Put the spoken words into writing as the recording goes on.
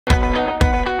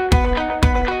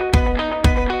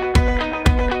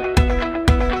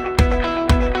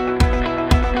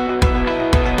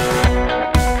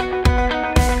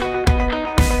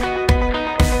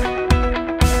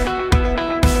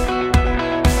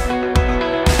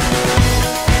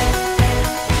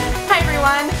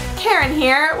Karen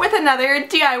here with another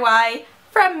DIY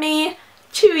from me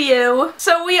to you.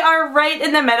 So we are right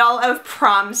in the middle of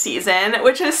prom season,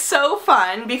 which is so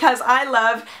fun because I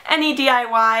love any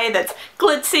DIY that's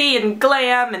glitzy and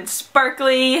glam and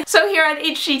sparkly. So here at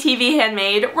HGTV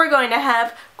Handmade, we're going to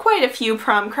have quite a few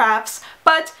prom crafts,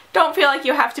 but don't feel like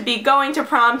you have to be going to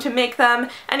prom to make them.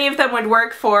 Any of them would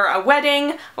work for a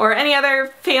wedding or any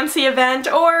other fancy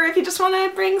event, or if you just want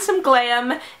to bring some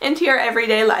glam into your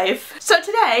everyday life. So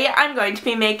today I'm going to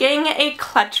be making a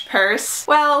clutch purse.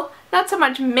 Well, not so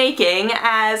much making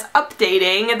as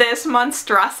updating this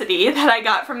monstrosity that I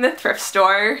got from the thrift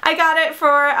store. I got it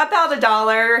for about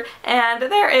 $1 and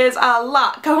there is a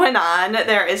lot going on.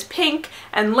 There is pink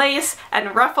and lace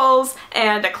and ruffles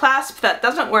and a clasp that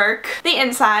doesn't work. The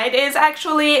inside is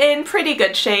actually in pretty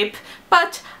good shape,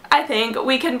 but I think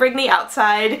we can bring the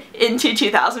outside into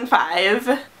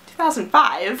 2005.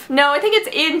 2005? No, I think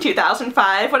it's in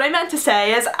 2005. What I meant to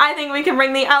say is I think we can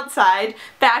bring the outside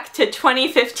back to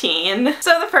 2015.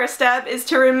 So the first step is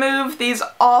to remove these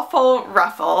awful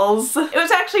ruffles. It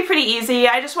was actually pretty easy.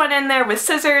 I just went in there with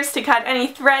scissors to cut any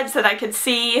threads that I could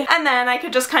see, and then I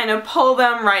could just kind of pull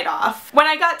them right off. When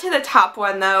I got to the top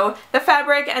one though, the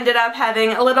fabric ended up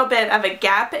having a little bit of a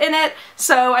gap in it,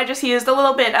 so I just used a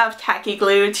little bit of tacky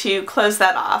glue to close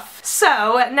that off.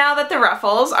 So now that the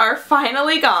ruffles are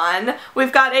finally gone,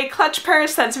 we've got a clutch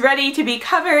purse that's ready to be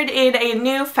covered in a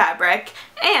new fabric,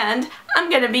 and I'm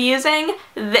going to be using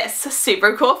this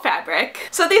super cool fabric.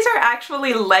 So these are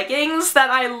actually leggings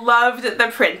that I loved the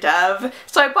print of,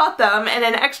 so I bought them in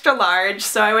an extra large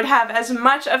so I would have as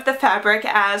much of the fabric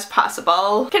as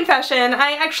possible. Confession,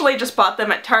 I actually just bought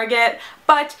them at Target,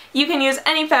 but you can use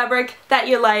any fabric that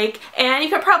you like, and you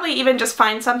could probably even just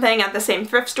find something at the same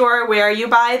thrift store where you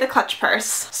buy the clutch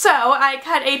purse. So I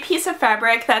cut a piece of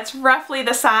fabric that's roughly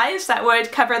the size that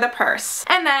would cover the purse,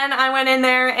 and then I went in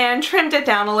there and trimmed it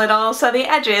down a little so the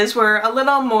edges were a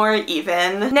little more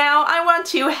even. Now I want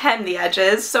to hem the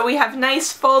edges so we have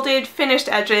nice folded finished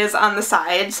edges on the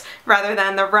sides rather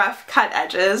than the rough cut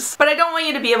edges, but I don't want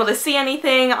you to be able to see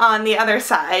anything on the other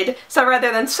side, so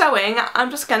rather than sewing,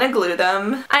 I'm just gonna glue them.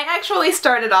 I actually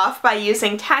started off by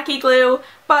using tacky glue,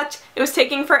 but it was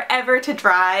taking forever to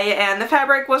dry and the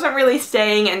fabric wasn't really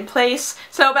staying in place,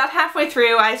 so about halfway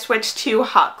through I switched to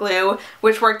hot glue,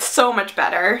 which worked so much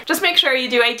better. Just make sure you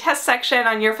do a test section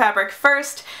on your fabric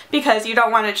first because you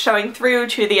don't want it showing through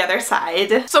to the other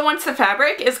side. So once the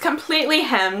fabric is completely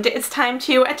hemmed, it's time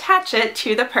to attach it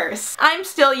to the purse. I'm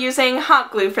still using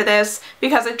hot glue for this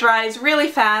because it dries really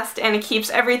fast and it keeps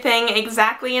everything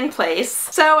exactly in place.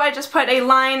 So I just put a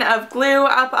line of glue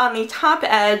up on the top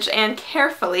edge and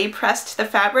carefully pressed the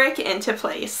fabric into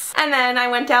place. And then I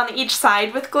went down each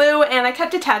side with glue and I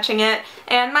kept attaching it,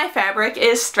 and my fabric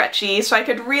is stretchy so I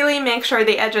could really make sure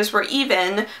the edges were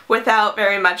even without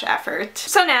very much effort.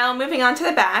 So now moving on to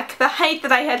the back, the height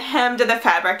that I had hemmed the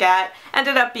fabric at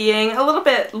ended up being a little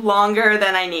bit longer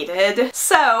than I needed.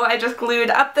 So I just glued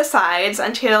up the sides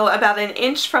until about 1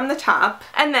 inch from the top,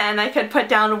 and then I could put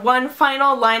down one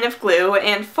final line of glue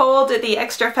and fold the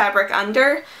extra fabric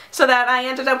under so that I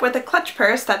ended up with a clutch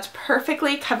purse that's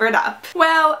perfectly covered up.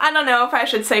 Well, I don't know if I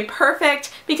should say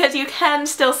perfect because you can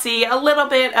still see a little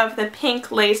bit of the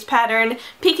pink lace pattern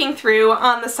peeking through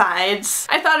on the sides.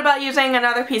 I thought about using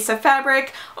another piece of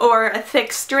fabric or a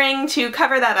thick string to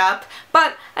cover that up,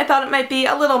 but I thought it might be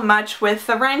a little much with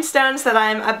the rhinestones that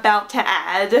I'm about to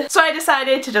add. So I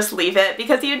decided to just leave it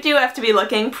because you do have to be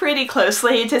looking pretty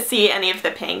closely to see any of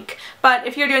the pink. But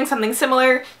if you're doing something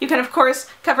similar, you can of course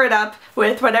cover it up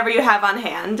with whatever you have on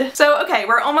hand. So okay,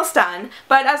 we're almost done,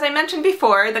 but as I mentioned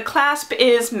before, the clasp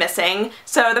is missing,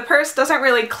 so the purse doesn't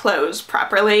really close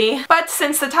properly. But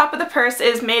since the top of the purse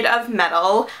is made of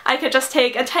metal, I could just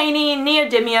take a tiny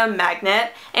neodymium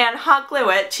magnet and hot glue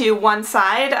it to one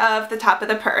side of the top of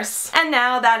the purse. And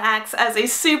now that acts as a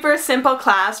super simple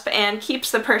clasp and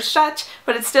keeps the purse shut,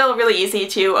 but it's still really easy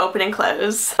to open and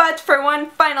close. But for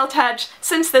one final touch,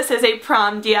 since this is a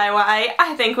prom DIY,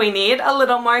 I think we need a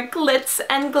little more glitz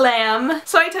and glam.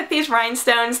 So I took these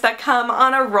rhinestones that come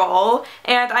on a roll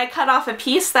and I cut off a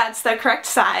piece that's the correct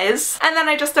size, and then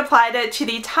I just applied it to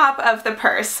the top of the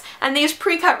purse. And these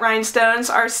pre-cut rhinestones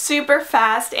are super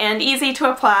fast and easy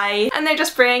to apply, and they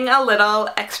just bring a little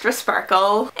extra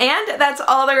sparkle. And that's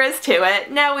all there is to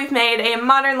it. Now we've made a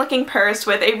modern looking purse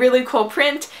with a really cool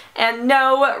print and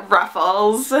no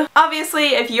ruffles.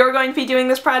 Obviously, if you're going to be doing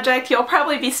this project, you'll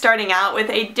probably be starting out with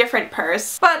a different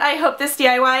purse, but I hope this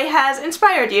DIY has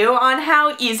inspired you on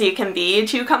how easy it can be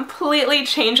to completely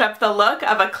change up the look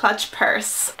of a clutch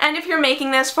purse. And if you're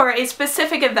making this for a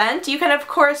specific event, you can of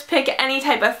course pick any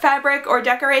type of fabric or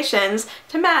decorations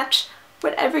to match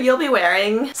whatever you'll be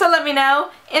wearing. So let me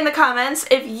know in the comments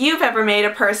if you've ever made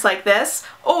a purse like this,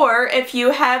 or if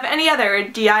you have any other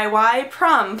DIY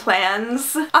prom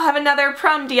plans. I'll have another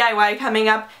prom DIY coming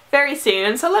up very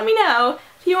soon, so let me know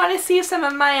if you want to see some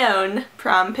of my own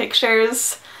prom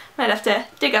pictures. Might have to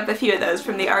dig up a few of those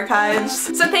from the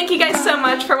archives. So thank you guys so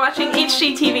much for watching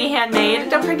HGTV Handmade.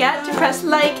 Don't forget to press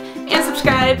like and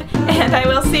subscribe, and I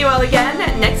will see you all again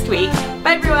next week.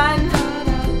 Bye everyone!